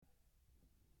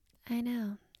I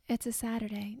know. It's a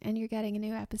Saturday and you're getting a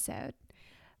new episode.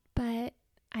 But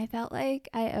I felt like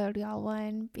I owed y'all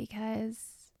one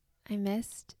because I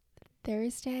missed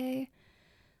Thursday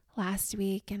last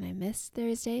week and I missed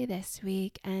Thursday this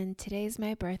week. And today's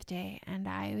my birthday and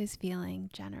I was feeling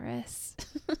generous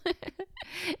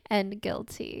and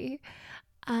guilty.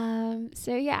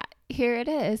 So yeah, here it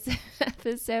is,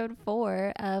 episode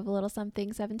 4 of Little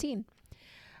Something 17.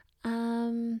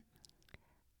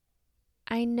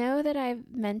 I know that I've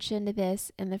mentioned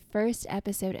this in the first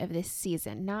episode of this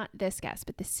season, not this guest,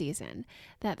 but this season,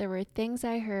 that there were things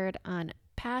I heard on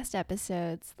past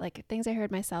episodes, like things I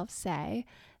heard myself say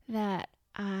that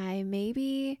I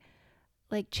maybe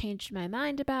like changed my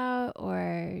mind about,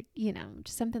 or,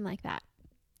 just something like that.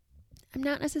 I'm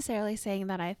not necessarily saying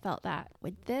that I felt that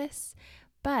with this,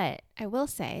 but I will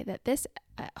say that this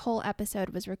whole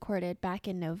episode was recorded back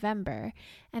in November,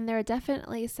 and there are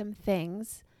definitely some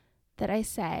things that I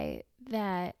say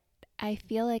that I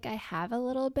feel like I have a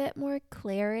little bit more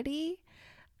clarity.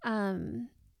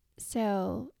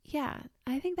 So yeah,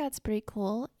 I think that's pretty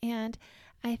cool. And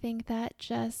I think that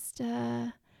just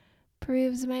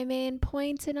proves my main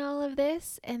point in all of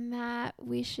this, and that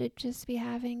we should just be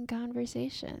having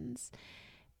conversations,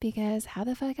 because how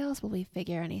the fuck else will we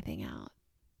figure anything out?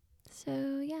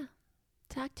 So yeah,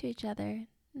 talk to each other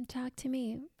and talk to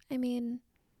me. I mean,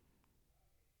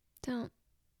 don't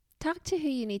talk to who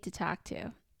you need to talk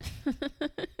to.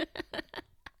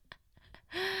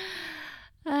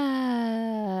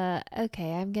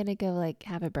 Okay, I'm gonna go like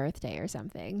have a birthday or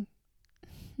something.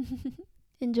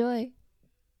 Enjoy.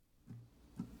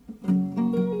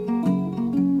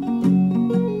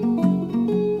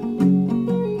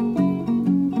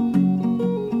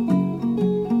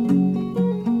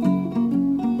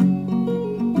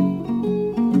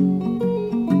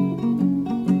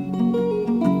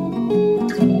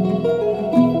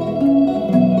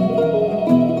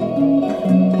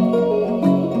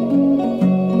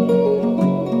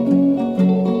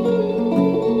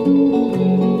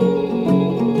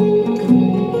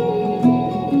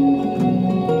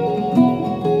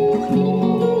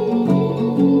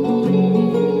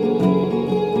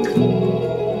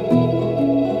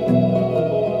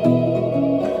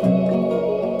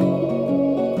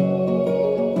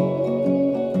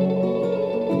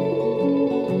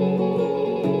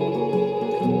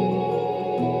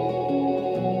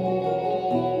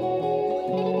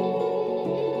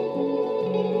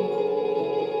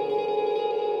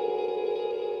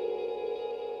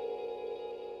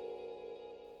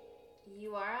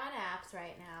 You are on apps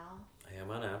right now. I am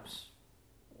on apps.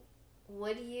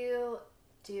 Would you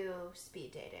do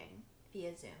speed dating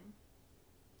via Zoom?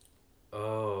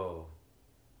 Oh.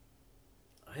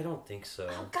 I don't think so.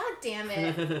 Oh, god damn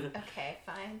it. Okay,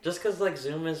 fine. Just because, like,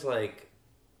 Zoom is, like...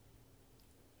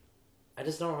 I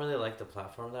just don't really like the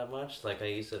platform that much. Like, I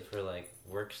use it for, like,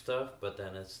 work stuff, but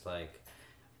then it's, like...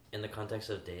 In the context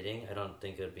of dating, I don't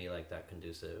think it would be, like, that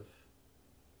conducive.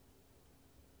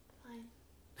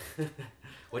 Fine.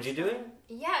 Would you do it?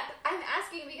 Yeah, I'm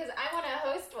asking because I want to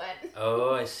host one.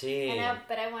 Oh, I see.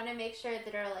 But I want to make sure that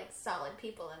there are, like, solid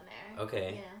people in there. Okay.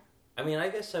 You know? I mean, I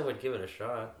guess I would give it a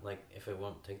shot. Like, if it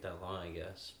won't take that long, I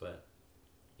guess. But,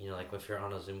 like, if you're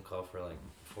on a Zoom call for, like,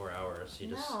 4 hours, you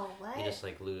just,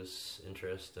 like, lose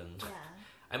interest. And yeah.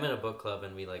 I'm in a book club,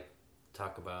 and we, like,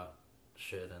 talk about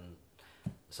shit. And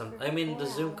the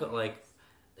Zoom call, like,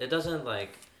 it doesn't,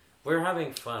 like... We're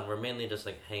having fun. We're mainly just,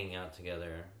 like, hanging out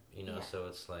together, Yeah. So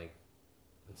it's, like...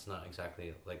 It's not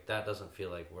exactly... Like, that doesn't feel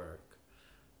like work.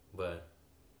 But...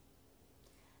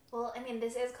 Well, I mean,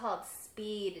 this is called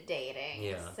speed dating.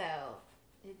 Yeah. So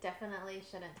it definitely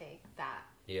shouldn't take that.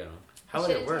 Yeah. How would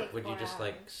it work? take Would you 4 just, hours.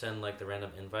 like, send, like, the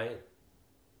random invite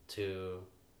to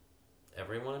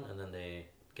everyone, and then they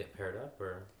get paired up,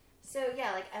 or... So,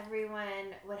 yeah, like,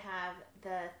 everyone would have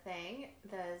the thing,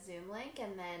 the Zoom link,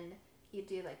 and then you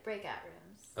do, like, breakout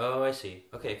rooms. Oh, I see.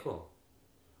 Okay, cool.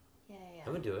 Yeah. I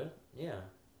would do it. Yeah.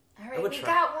 All right, would we try-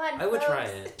 got one, I would folks. try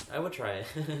it. I would try it.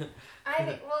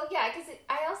 Well, yeah, because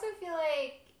I also feel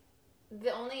like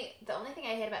the only thing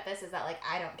I hate about this is that, like,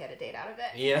 I don't get a date out of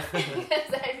it. Yeah.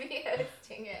 Because I'd be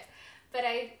hosting it. But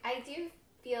I do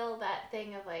feel that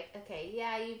thing of, like, okay,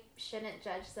 yeah, you shouldn't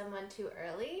judge someone too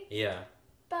early. Yeah.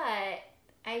 But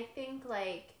I think,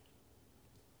 like,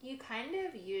 you kind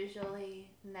of usually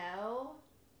know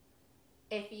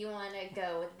if you want to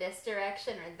go with this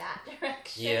direction or that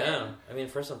direction. Yeah. I mean,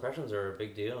 first impressions are a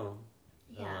big deal.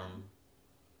 Yeah.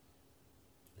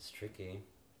 It's tricky.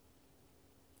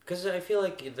 Because I feel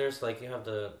like there's, like,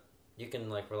 you can,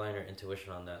 like, rely on your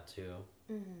intuition on that, too.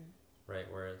 Mm-hmm.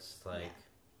 Right? Where it's, like...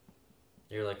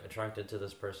 you're like attracted to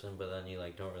this person, but then you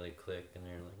like don't really click, and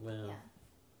you're like, well,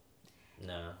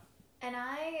 no. And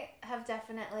I have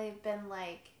definitely been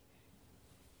like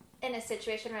in a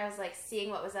situation where I was like seeing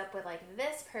what was up with like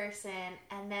this person,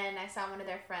 and then I saw one of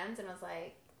their friends and was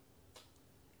like,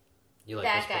 you like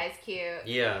that guy's cute.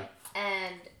 Yeah.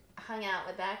 And hung out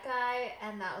with that guy,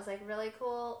 and that was like really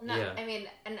cool. I mean,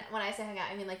 and when I say hung out,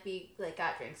 I mean like we like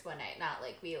got drinks one night, not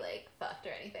like we like fucked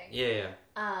or anything. Yeah.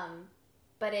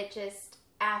 But it just,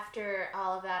 after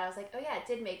all of that, I was like, oh yeah, it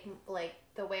did make like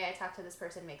the way I talked to this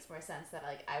person makes more sense, that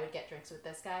like I would get drinks with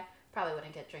this guy, probably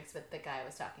wouldn't get drinks with the guy I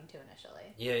was talking to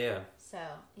initially. Yeah. So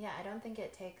yeah, I don't think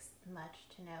it takes much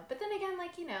to know. But then again,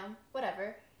 like, you know,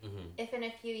 whatever. Mm-hmm. If in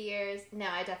a few years, no,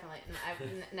 I've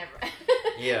never,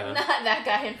 yeah, not that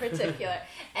guy in particular.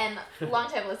 And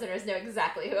long-time listeners know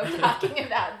exactly who I'm talking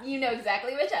about. You know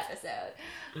exactly which episode.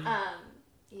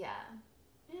 Yeah,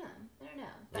 I don't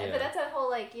know. But that's a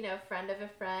whole, like, you know, friend of a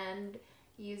friend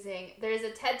using, there's a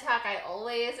TED Talk I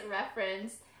always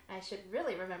reference. I should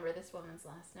really remember this woman's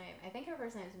last name. I think her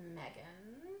first name is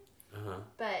Megan.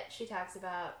 But she talks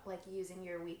about, like, using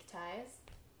your weak ties.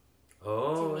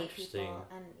 Oh, interesting. People.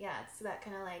 And yeah, it's that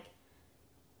kind of like,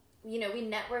 you know, we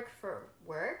network for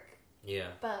work. Yeah.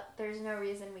 But there's no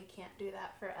reason we can't do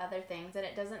that for other things, and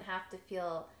it doesn't have to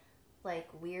feel like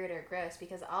weird or gross,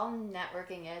 because all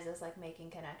networking is like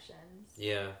making connections.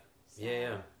 Yeah. So,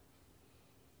 yeah.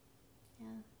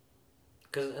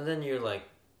 Because and then you're like,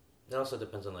 it also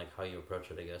depends on like how you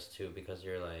approach it, I guess, too, because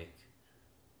you're like,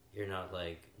 you're not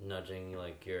like nudging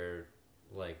like your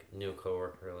like new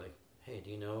coworker like, hey,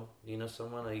 do you know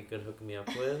someone that you could hook me up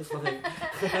with? Like,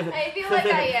 I feel like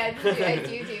I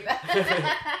do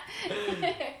that.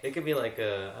 It could be like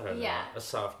a, I don't know, a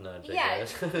soft nudge, I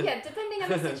guess. Yeah, depending on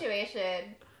the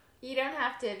situation. You don't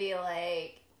have to be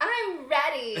like, I'm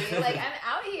ready, like, I'm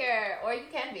out here. Or you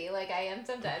can be, like I am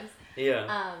sometimes.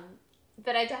 Yeah.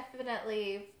 But I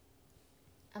definitely,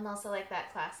 I'm also like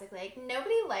that classic, like,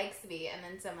 nobody likes me, and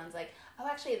then someone's like, oh,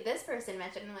 actually, this person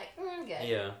mentioned, and I'm like, good.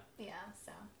 Yeah. Yeah,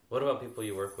 so. What about people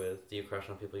you work with? Do you crush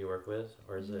on people you work with?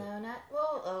 Or is it... No, not...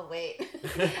 Well, oh, wait.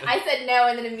 I said no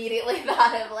and then immediately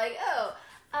thought of, like,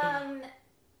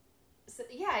 so,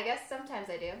 yeah, I guess sometimes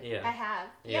I do. Yeah. I have.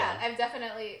 Yeah, I've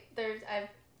definitely... I've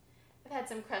had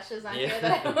some crushes on here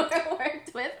that I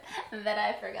worked with that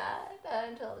I forgot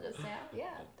until just now.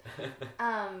 Yeah.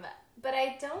 But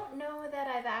I don't know that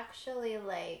I've actually,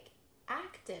 like,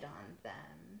 acted on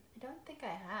them. I don't think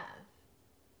I have.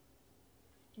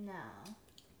 No.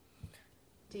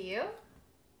 Do you?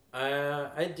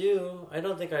 I do. I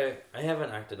don't think I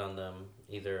haven't acted on them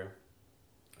either.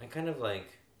 I kind of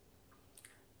like,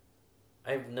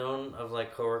 I've known of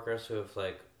like coworkers who have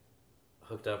like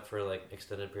hooked up for like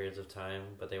extended periods of time,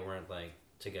 but they weren't like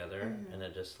together, and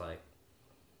it just like,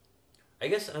 I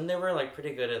guess, and they were like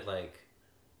pretty good at like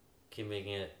keeping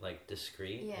it like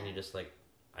discreet, and you just like,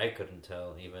 I couldn't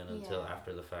tell even until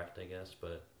after the fact, I guess,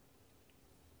 but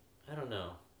I don't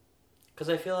know. Because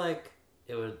I feel like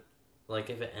it would,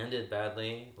 like, if it ended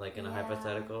badly, like, in a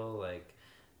hypothetical, like,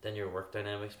 then your work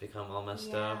dynamics become all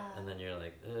messed up, and then you're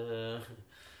like,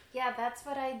 Yeah, that's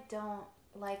what I don't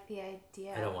like the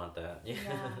idea. I don't want that. Yeah.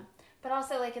 But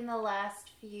also, like, in the last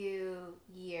few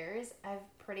years, I've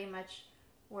pretty much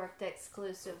worked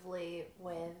exclusively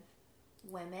with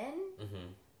women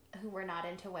who were not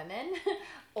into women,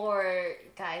 or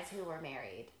guys who were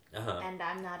married. And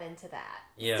I'm not into that.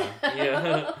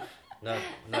 Yeah.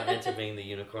 Not into being the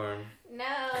unicorn. No.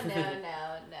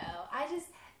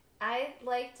 I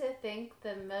like to think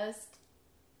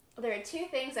there are two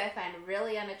things I find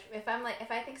really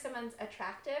if I think someone's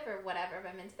attractive or whatever, if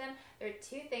I'm into them, there are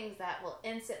two things that will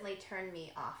instantly turn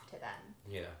me off to them.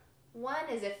 Yeah. One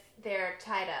is if they're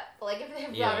tied up. Like, if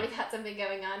they've already got something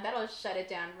going on, that'll shut it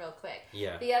down real quick.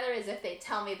 Yeah. The other is if they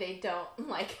tell me they don't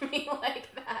like me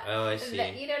like that. Oh, I see.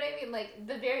 You know what I mean? Like,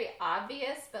 the very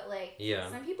obvious, but, like,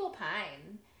 some people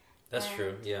pine. That's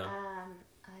true, yeah.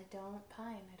 I don't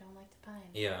pine. I don't like to pine.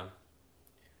 Yeah.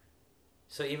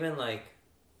 So even, like,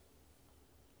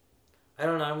 I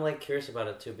don't know, I'm, like, curious about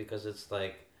it, too, because it's,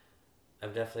 like,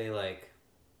 I've definitely, like,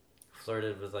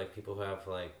 flirted with, like, people who have,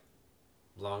 like,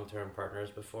 long-term partners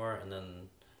before, and then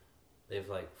they've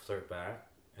like flirt back,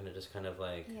 and it just kind of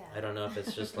like, I don't know if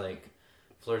it's just like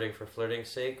flirting for flirting's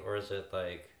sake, or is it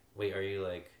like, wait, are you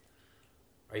like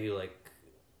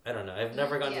I don't know, I've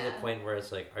never gotten to the point where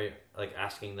it's like, are you like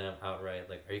asking them outright,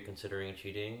 like, are you considering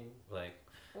cheating, like,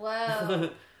 whoa.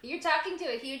 You're talking to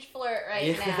a huge flirt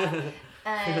right now.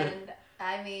 And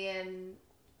I mean,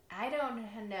 I don't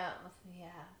know.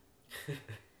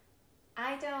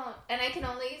 I don't, and I can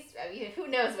only, who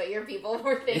knows what your people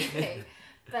were thinking.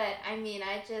 But I mean,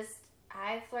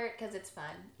 I flirt because it's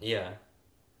fun. Yeah.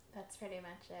 That's pretty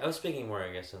much it. I was speaking more,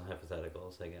 I guess, in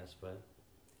hypotheticals, I guess, but...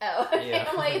 Oh, okay. Yeah.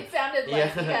 I'm like, it sounded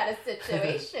like Yeah. you had a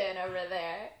situation over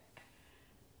there.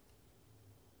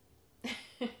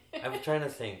 I'm trying to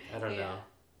think. I don't know.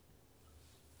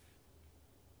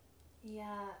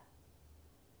 Yeah.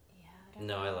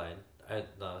 No, I lied.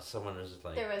 No, someone was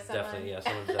like... There was someone? Definitely, yeah,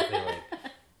 someone's definitely like,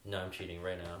 no, I'm cheating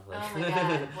right now. Like, Oh my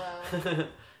god, whoa.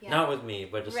 Yeah. Not with me,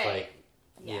 but just Right. like...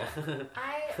 Yeah.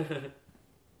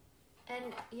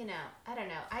 And, you know, I don't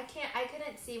know. I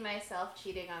couldn't see myself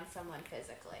cheating on someone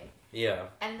physically. Yeah.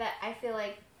 And that, I feel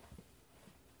like,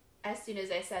 as soon as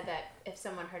I said that, if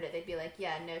someone heard it, they'd be like,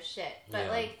 yeah, no shit. But,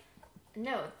 Yeah. like,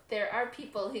 no, there are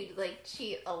people who, like,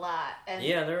 cheat a lot. And,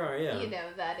 Yeah, there are, yeah. you know,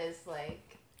 that is,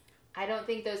 like, I don't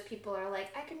think those people are like,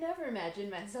 I could never imagine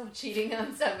myself cheating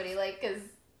on somebody, like, because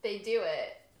they do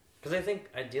it. Because I think,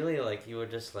 ideally, like, you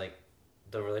would just, like,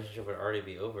 the relationship would already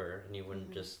be over, and you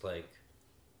wouldn't just, like,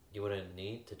 you wouldn't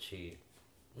need to cheat.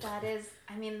 That is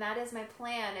my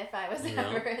plan if I was You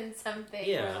know? ever in something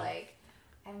Yeah. where, like,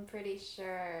 I'm pretty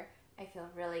sure I feel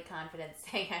really confident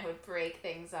saying I would break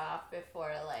things off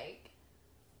before, like,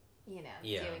 you know,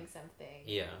 Yeah. doing something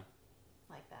Yeah.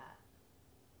 like that.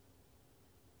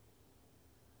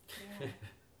 Yeah.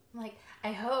 I'm like,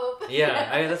 I hope.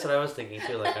 Yeah, that's what I was thinking,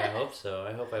 too. Like, I hope so.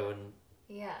 I hope I wouldn't...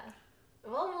 Yeah.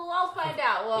 Well, we'll all find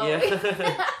out, won't Yeah. we?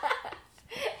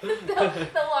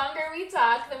 the longer we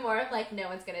talk, the more I'm like, no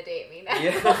one's gonna date me now.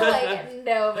 Yeah. Like,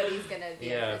 nobody's gonna be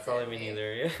Yeah, interested probably in me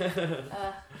neither, yeah.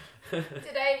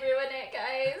 Did I ruin it,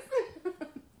 guys?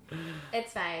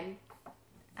 It's fine.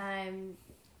 I'm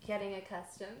getting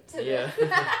accustomed to Yeah.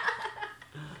 this.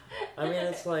 I mean,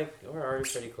 it's like, we're already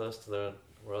pretty close to the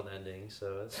world ending,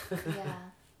 so it's... Yeah.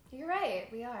 You're right,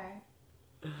 we are.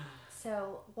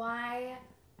 So, why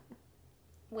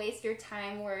waste your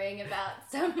time worrying about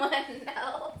someone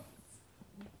else?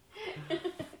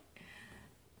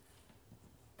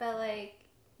 But, like,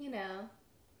 you know,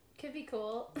 could be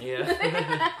cool. Yeah.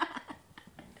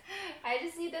 I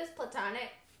just need those platonic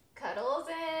cuddles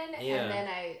in, Yeah. and then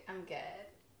I'm good.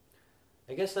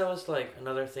 I guess that was, like,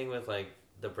 another thing with, like,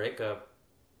 the breakup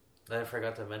that I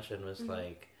forgot to mention was,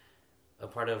 like, a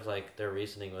part of, like, their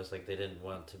reasoning was, like, they didn't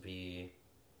want to be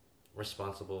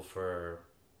responsible for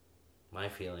my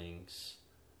feelings,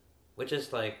 which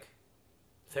is, like,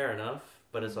 fair enough,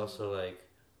 but it's also, like,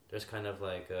 there's kind of,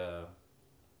 like,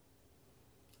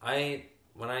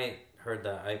 when I heard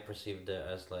that, I perceived it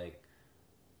as, like,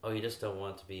 oh, you just don't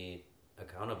want to be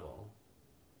accountable,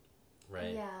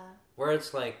 right? Yeah. Where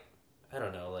it's, like, I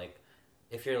don't know, like,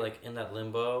 if you're, like, in that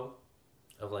limbo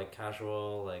of, like,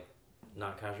 casual, like,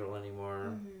 not casual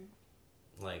anymore,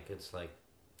 like, it's, like,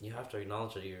 you have to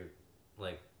acknowledge that you're,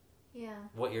 like, Yeah.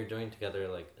 what you're doing together,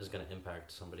 like, is going to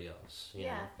impact somebody else, you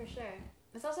know? For sure.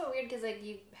 It's also weird because, like,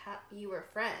 you were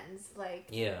friends, like...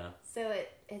 Yeah. So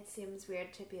it seems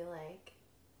weird to be like,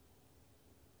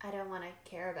 I don't want to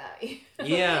care about you.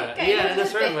 Yeah, Kind yeah, of in a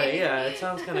certain thing. way, yeah, it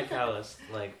sounds kind of callous,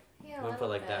 like, Yeah, when put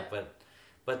like that,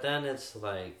 but then it's,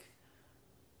 like,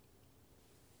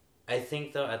 I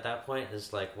think, though, at that point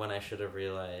is, like, when I should have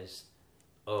realized,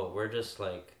 oh, we're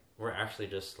actually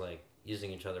just, like,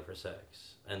 using each other for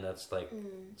sex, and that's, like,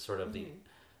 sort of the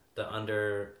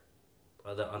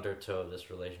undertow of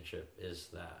this relationship is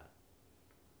that,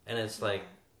 and it's like,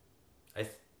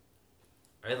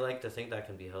 I like to think that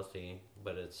can be healthy,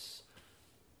 but there's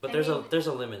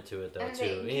a limit to it, though,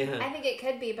 too. Yeah. I think it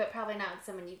could be, but probably not with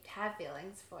someone you have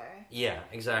feelings for. Yeah,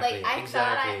 exactly. Like, I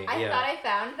thought I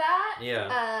found that.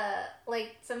 Yeah.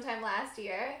 Like, sometime last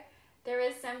year, there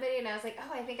was somebody, and I was like,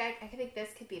 oh, I think this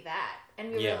could be that.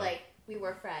 And we were like, we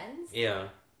were friends. Yeah.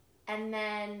 And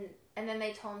then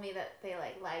they told me that they,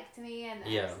 like, liked me, and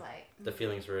I was like... the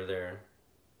feelings were there.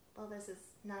 Well, this is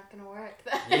not gonna work.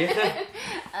 Yeah.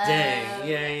 Dang.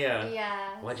 Yeah.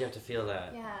 Yeah. Why'd you have to feel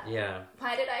that? Yeah. Yeah.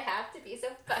 Why did I have to be so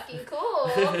fucking cool?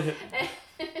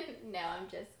 No, I'm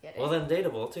just kidding. Well, then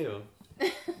dateable, too.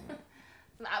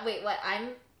 Wait, what?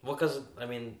 Well, because, I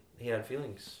mean, he had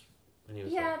feelings. And he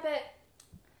was but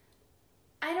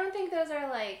I don't think those are,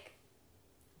 like,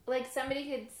 somebody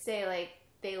could say, like,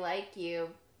 they like you,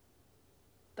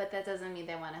 but that doesn't mean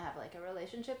they want to have, like, a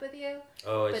relationship with you.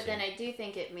 Oh, I see. But then I do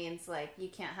think it means, like, you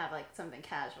can't have, like, something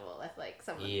casual with, like,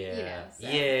 someone, Yeah. you know. So.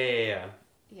 Yeah.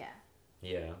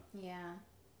 Yeah. Yeah.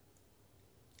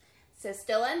 So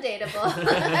still undateable.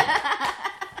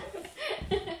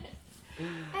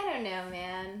 I don't know,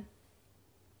 man.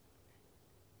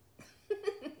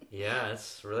 Yeah,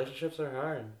 relationships are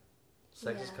hard.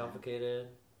 Sex is Yeah. complicated.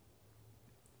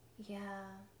 Yeah.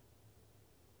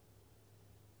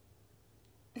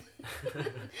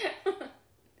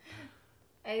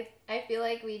 I feel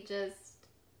like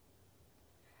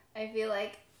I feel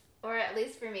like, or at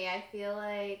least for me, I feel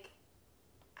like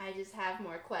I just have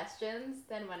more questions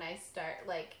than when I start,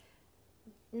 like,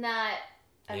 not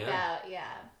about,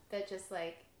 but just,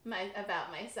 like,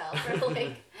 about myself, or,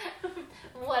 like,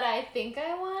 what I think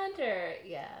I want, or,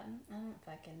 I don't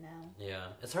fucking know. Yeah,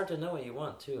 it's hard to know what you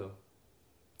want, too.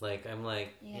 Like, I'm,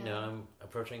 like, I'm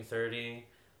approaching 30,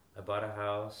 I bought a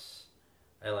house,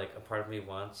 a part of me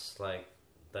wants, like,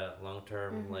 that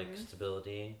long-term, like,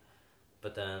 stability,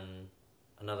 but then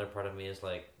another part of me is,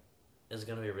 like, it's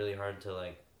gonna be really hard to,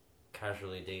 like,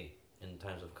 casually date in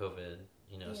times of COVID,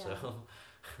 so...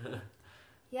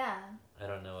 Yeah. I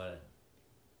don't know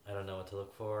what to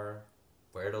look for,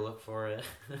 where to look for it.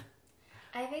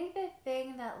 I think the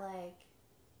thing that, like,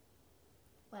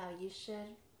 wow, you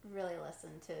should really listen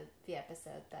to the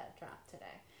episode that dropped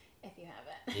today, if you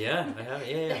haven't. Yeah, I have.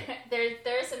 Yeah.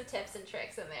 There are some tips and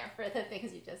tricks in there for the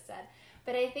things you just said.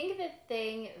 But I think the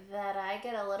thing that I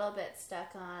get a little bit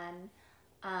stuck on,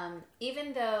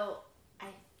 even though I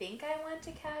think I want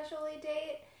to casually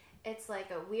date, it's like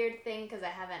a weird thing because I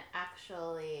haven't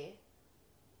actually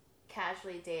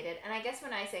casually dated. And I guess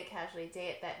when I say casually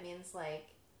date, that means, like,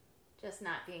 just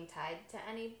not being tied to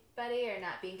anybody or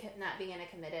not being in a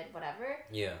committed whatever.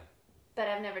 Yeah. But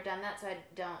I've never done that, so I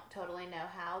don't totally know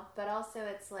how. But also,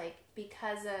 it's like,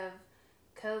 because of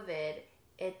COVID,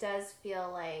 it does feel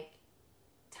like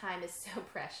time is so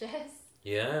precious.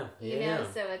 Yeah. You know,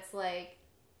 so it's like,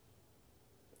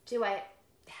 do I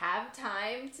have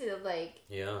time to, like,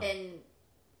 and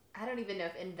I don't even know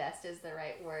if invest is the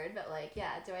right word, but, like,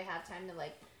 do I have time to,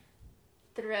 like,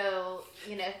 throw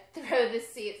the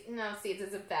seeds? No, seeds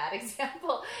is a bad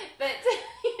example, but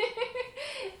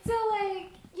to like,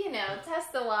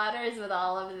 test the waters with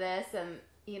all of this, and,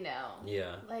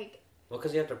 like, well,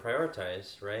 because you have to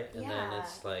prioritize, right? And then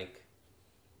it's like,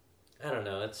 I don't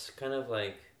know, it's kind of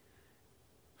like,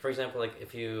 for example, like,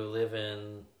 if you live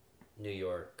in New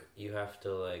York, you have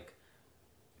to, like,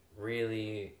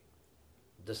 really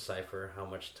decipher how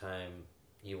much time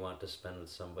you want to spend with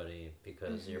somebody,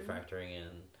 because you're factoring in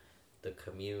the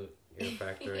commute, you're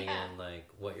factoring in, like,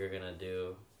 what you're gonna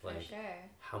do, like,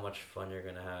 how much fun you're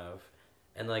gonna have.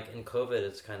 And, like, in COVID,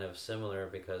 it's kind of similar,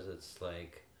 because it's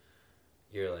like,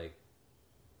 you're, like,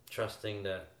 trusting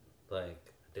that,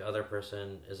 like, the other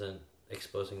person isn't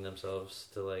exposing themselves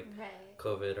to, like,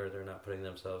 COVID, or they're not putting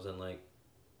themselves in, like,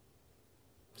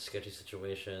 sketchy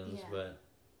situations, but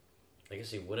I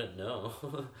guess you wouldn't know.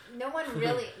 Nobody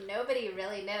really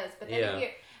knows. But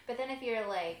then if you're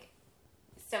like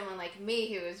someone like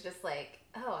me who is just like,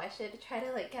 oh, I should try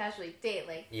to, like, casually date,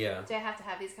 like, do I have to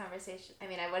have these conversations? I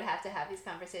mean, I would have to have these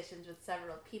conversations with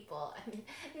several people. I mean,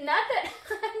 not that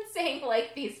I'm saying,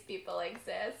 like, these people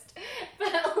exist,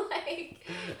 but, like,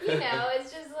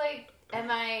 it's just like,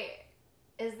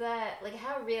 is that, like,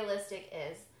 how realistic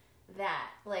is that?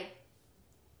 Like,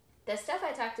 the stuff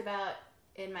I talked about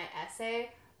in my essay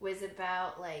was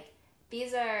about, like,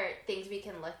 these are things we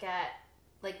can look at,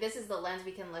 like, this is the lens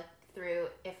we can look through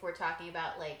if we're talking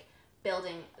about, like,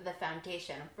 building the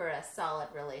foundation for a solid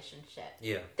relationship.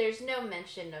 Yeah. There's no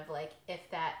mention of, like, if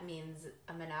that means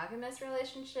a monogamous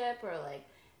relationship or, like,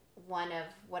 one of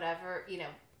whatever,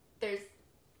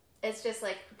 it's just,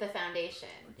 like, the foundation.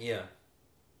 Yeah.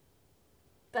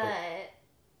 But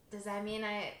does that mean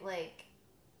I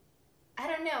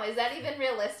don't know. Is that even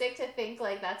realistic to think,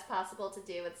 like, that's possible to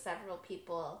do with several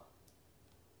people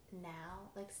now?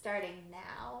 Like, starting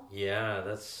now? Yeah,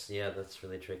 that's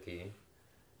really tricky.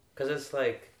 Because it's,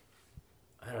 like,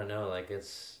 I don't know, like,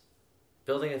 it's...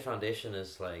 Building a foundation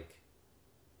is, like,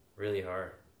 really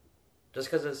hard. Just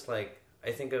because it's, like,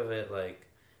 I think of it, like,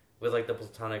 with, like, the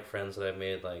platonic friends that I've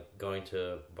made, like, going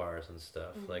to bars and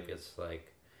stuff. Like, it's,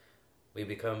 like, we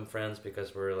become friends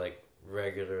because we're, like,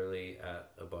 regularly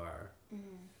at a bar.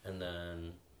 And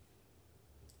then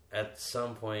at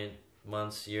some point,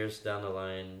 months, years down the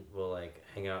line, we'll, like,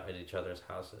 hang out at each other's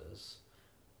houses,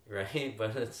 right?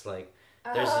 But it's like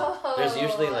there's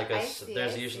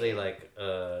usually like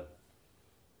a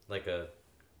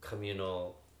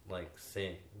communal, like,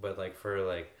 thing. But, like, for,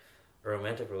 like, a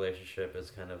romantic relationship, it's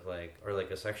kind of like, or,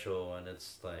 like, a sexual one,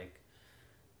 it's like,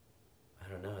 I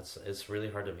don't know, it's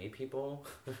really hard to meet people.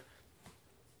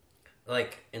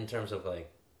 Like, in terms of,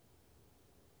 like,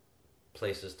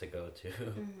 places to go to.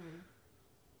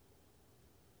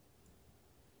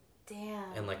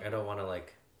 Damn. And, like, I don't want to,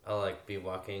 like, I'll, like, be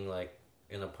walking, like,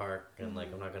 in a park, and,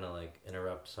 like, I'm not gonna, like,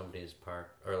 interrupt somebody's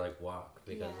park, or, like, walk,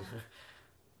 because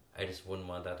I just wouldn't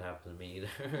want that to happen to me either.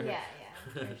 Yeah,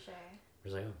 for sure.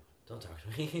 It's like, oh, don't talk to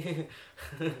me.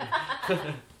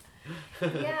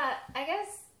 Yeah, I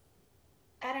guess,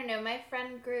 I don't know, my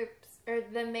friend groups, or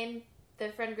the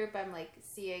friend group I'm, like,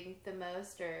 seeing the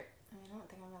most, or, I don't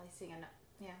think I'm really seeing enough,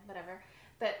 yeah, whatever,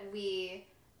 but we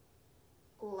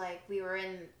were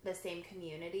in the same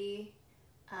community,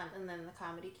 and then the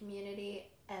comedy community,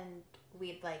 and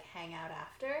we'd, like, hang out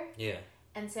after. Yeah.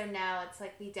 And so now it's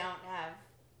like we don't have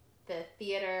the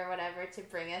theater or whatever to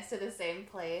bring us to the same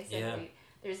place, Yeah. and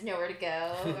there's nowhere to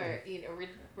go, or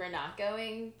we're not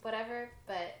going, whatever.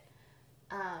 But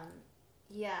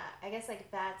yeah, I guess like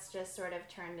that's just sort of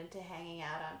turned into hanging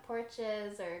out on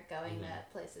porches or going to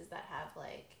places that have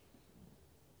like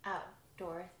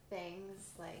outdoor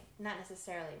things, like not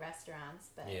necessarily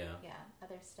restaurants, but yeah,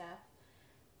 other stuff.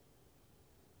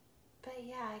 But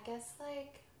yeah, I guess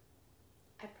like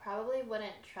I probably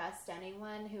wouldn't trust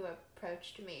anyone who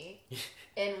approached me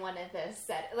in one of those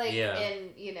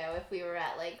in, if we were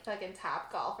at like fucking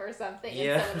Top Golf or something,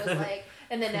 and someone was like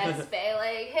in the next bay,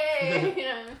 like,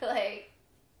 hey, like,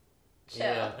 chill.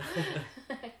 Yeah.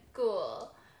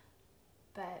 Cool.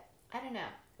 But I don't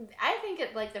know. I think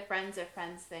it like the friends of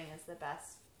friends thing is the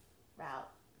best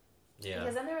route. Yeah.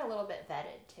 Because then they're a little bit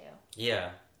vetted too.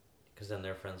 Yeah. Because then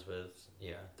they're friends with,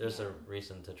 there's a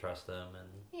reason to trust them, and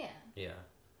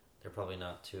they're probably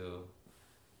not too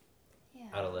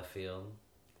out of left field.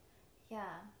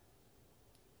 Yeah.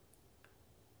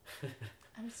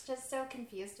 I'm just so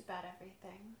confused about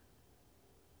everything.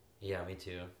 Yeah, me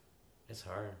too. It's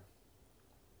hard.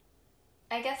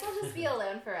 I guess I'll just be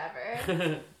alone forever.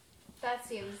 That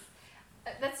seems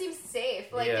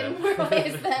safe, like in more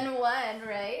ways than one,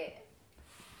 right?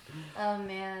 Oh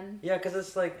man. Yeah, because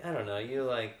it's like, I don't know, you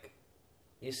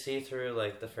see through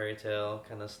like the fairy tale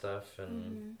kind of stuff,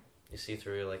 and you see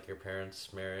through like your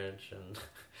parents' marriage, and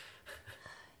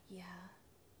yeah.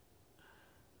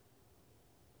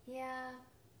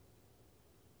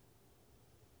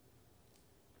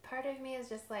 Part of me is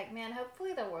just like, man,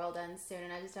 hopefully the world ends soon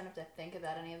and I just don't have to think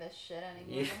about any of this shit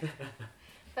anymore. Yeah.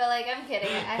 But like, I'm kidding.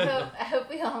 I hope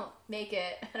we all make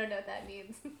it. I don't know what that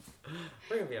means.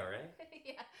 We're gonna be all right.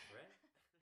 Yeah.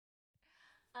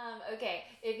 Right. Okay.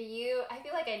 I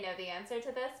feel like I know the answer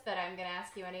to this, but I'm gonna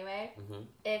ask you anyway. Mm-hmm.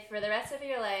 If for the rest of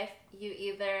your life you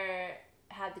either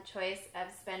had the choice of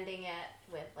spending it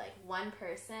with like one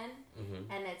person,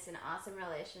 and it's an awesome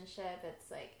relationship,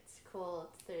 it's like it's cool.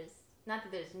 There's not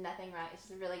that there's nothing wrong. It's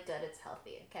just really good. It's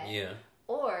healthy. Okay. Yeah.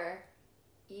 Or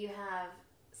you have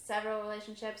several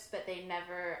relationships, but they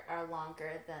never are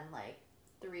longer than like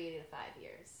 3 to 5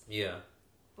 years. Yeah.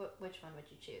 Which one would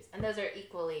you choose? And those are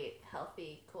equally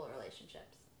healthy, cool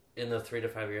relationships. In the 3 to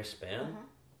 5 year span?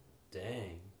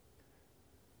 Dang.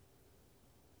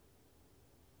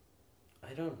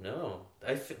 I don't know.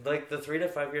 Like the 3 to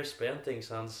 5 year span thing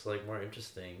sounds like more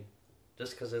interesting.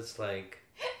 Just because it's like,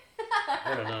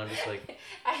 I don't know, I'm just like...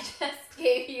 I just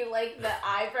gave you like the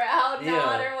eyebrow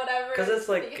nod or whatever. Because it's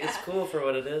like, it's cool for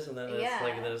what it is, and then it's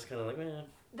like, then it's kind of like, man.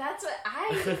 That's what I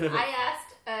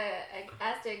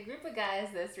asked a group of guys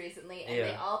this recently, and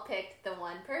they all picked the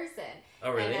one person.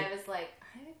 Oh, really? And I was like,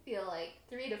 I feel like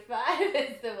 3 to 5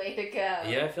 is the way to go.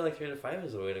 Yeah, I feel like 3 to 5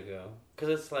 is the way to go. Because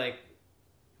it's like,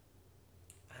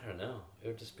 I don't know. It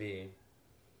would just be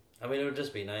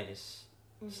nice.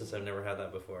 Since I've never had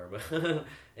that before, but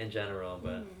in general,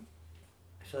 but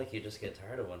I feel like you just get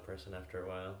tired of one person after a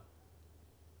while.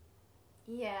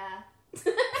 Yeah.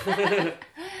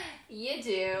 You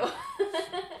do.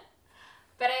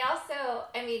 But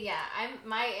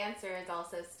my answer is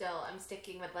also still, I'm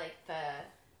sticking with like the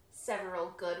several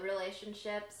good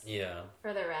relationships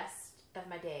for the rest of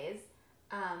my days.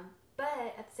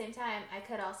 But at the same time, I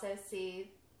could also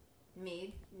see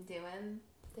me doing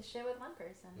the shit with one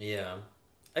person. Yeah.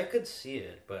 I could see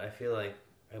it, but I feel like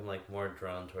I'm like more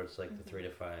drawn towards like the 3 to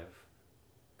 5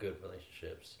 good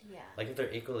relationships. Yeah. Like if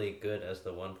they're equally good as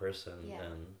the one person,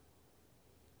 then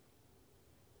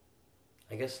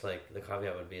I guess like the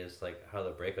caveat would be is like how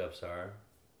the breakups are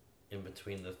in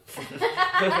between the.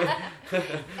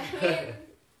 I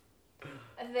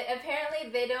mean, apparently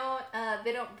they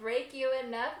don't break you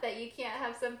enough that you can't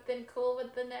have something cool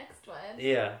with the next one.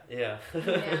 Yeah. Yeah.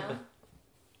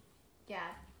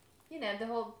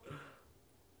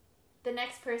 The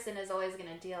next person is always going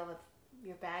to deal with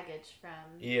your baggage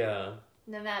from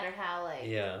no matter how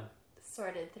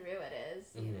sorted through it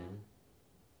is, you know.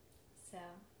 So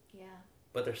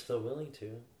but they're still willing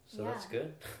to, so that's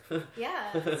good.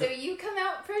 Yeah, so you come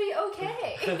out pretty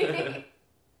okay.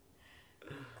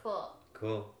 Cool.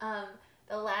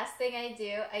 The last thing I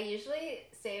do, I usually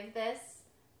save this,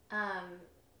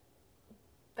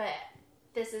 but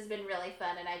this has been really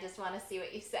fun, and I just want to see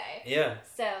what you say. Yeah.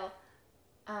 So,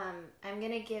 I'm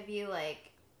going to give you,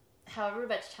 like, however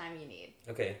much time you need.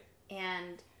 Okay.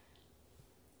 And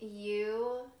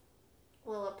you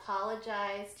will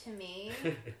apologize to me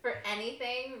for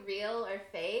anything real or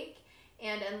fake.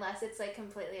 And unless it's like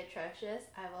completely atrocious,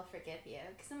 I will forgive you.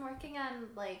 Because I'm working on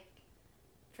like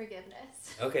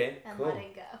forgiveness. Okay, and cool.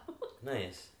 letting go.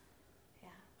 Nice. Yeah.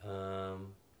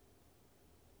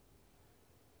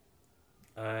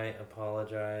 I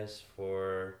apologize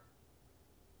for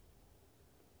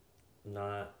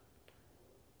not...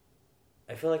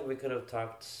 I feel like we could have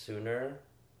talked sooner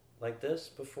like this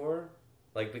before.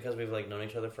 Like, because we've, like, known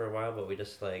each other for a while, but we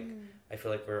just, like... I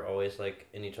feel like we're always, like,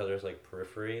 in each other's, like,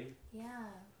 periphery. Yeah.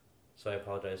 So I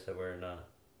apologize that we're not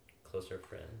closer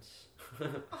friends.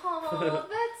 Oh,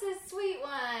 that's a sweet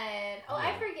one. Oh,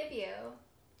 yeah. I forgive you.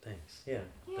 Thanks. Yeah.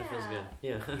 That feels good.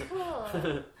 Yeah.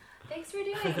 Cool. Thanks for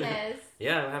doing this.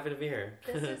 Yeah, I'm happy to be here.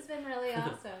 This has been really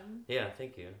awesome. Yeah,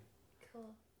 thank you.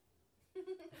 Cool.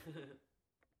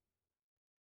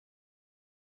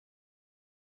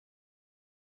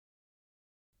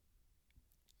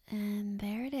 And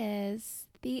there it is,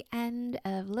 the end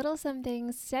of Little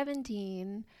Something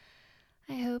 17.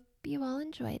 I hope you all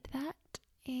enjoyed that.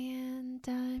 And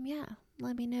yeah,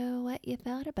 let me know what you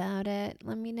thought about it.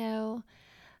 Let me know,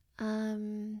 I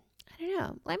don't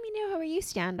know, let me know where you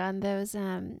stand on those,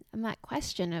 on that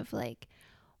question of like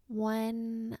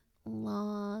one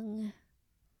long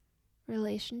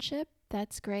relationship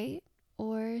that's great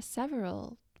or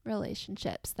several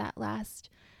relationships that last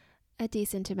a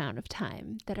decent amount of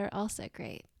time that are also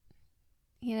great.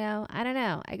 You know, I don't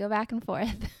know. I go back and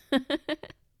forth.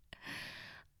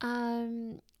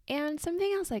 And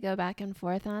something else I go back and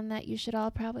forth on that you should all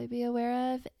probably be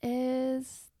aware of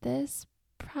is this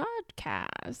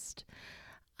podcast.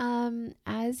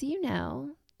 As you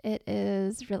know, it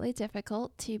is really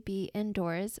difficult to be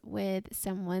indoors with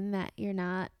someone that you're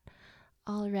not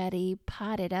already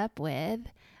potted up with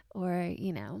or,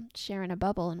 you know, sharing a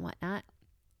bubble and whatnot.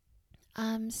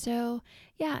 So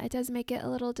yeah, it does make it a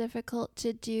little difficult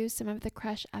to do some of the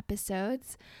Crush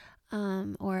episodes,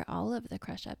 or all of the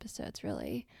Crush episodes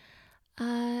really.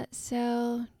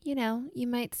 So, you know, you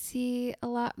might see a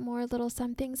lot more Little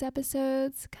Somethings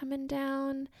episodes coming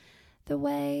down the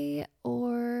way,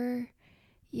 or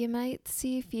you might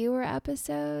see fewer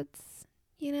episodes.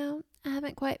 You know, I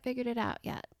haven't quite figured it out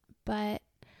yet, but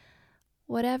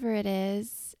whatever it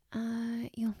is,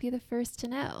 you'll be the first to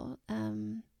know.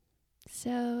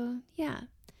 So yeah,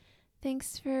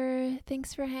 thanks for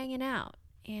hanging out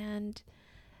and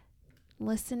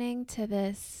listening to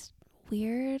this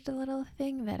weird little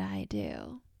thing that I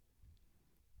do.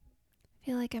 I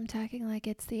feel like I'm talking like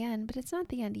it's the end, but it's not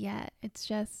the end yet. It's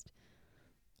just,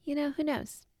 you know, who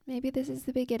knows? Maybe this is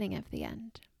the beginning of the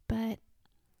end. But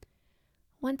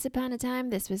once upon a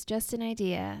time, this was just an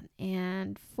idea.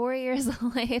 And 4 years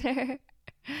later,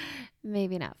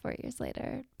 maybe not 4 years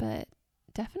later, but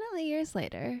definitely years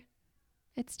later,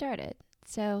 it started.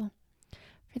 So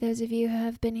for those of you who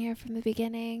have been here from the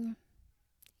beginning,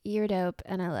 you're dope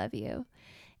and I love you.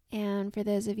 And for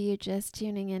those of you just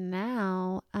tuning in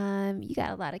now, you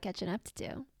got a lot of catching up to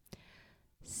do.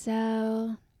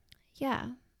 So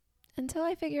yeah, until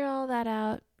I figure all that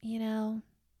out, you know,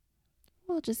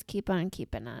 we'll just keep on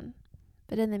keeping on.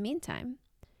 But in the meantime,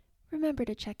 remember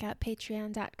to check out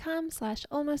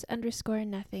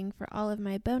patreon.com/almost_nothing for all of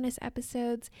my bonus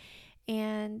episodes.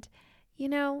 And, you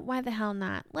know, why the hell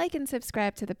not? Like and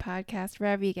subscribe to the podcast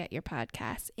wherever you get your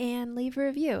podcasts and leave a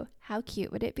review. How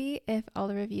cute would it be if all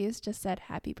the reviews just said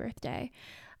happy birthday?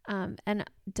 And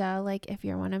duh, like if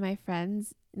you're one of my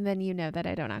friends, then you know that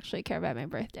I don't actually care about my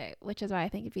birthday, which is why I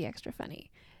think it'd be extra funny.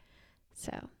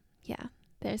 So yeah,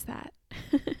 there's that.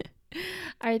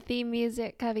 Our theme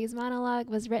music, Covey's Monologue,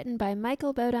 was written by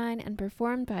Michael Bodine and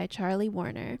performed by Charlie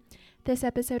Warner. This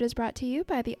episode is brought to you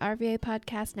by the RVA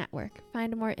Podcast Network.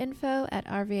 Find more info at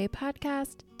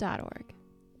rvapodcast.org.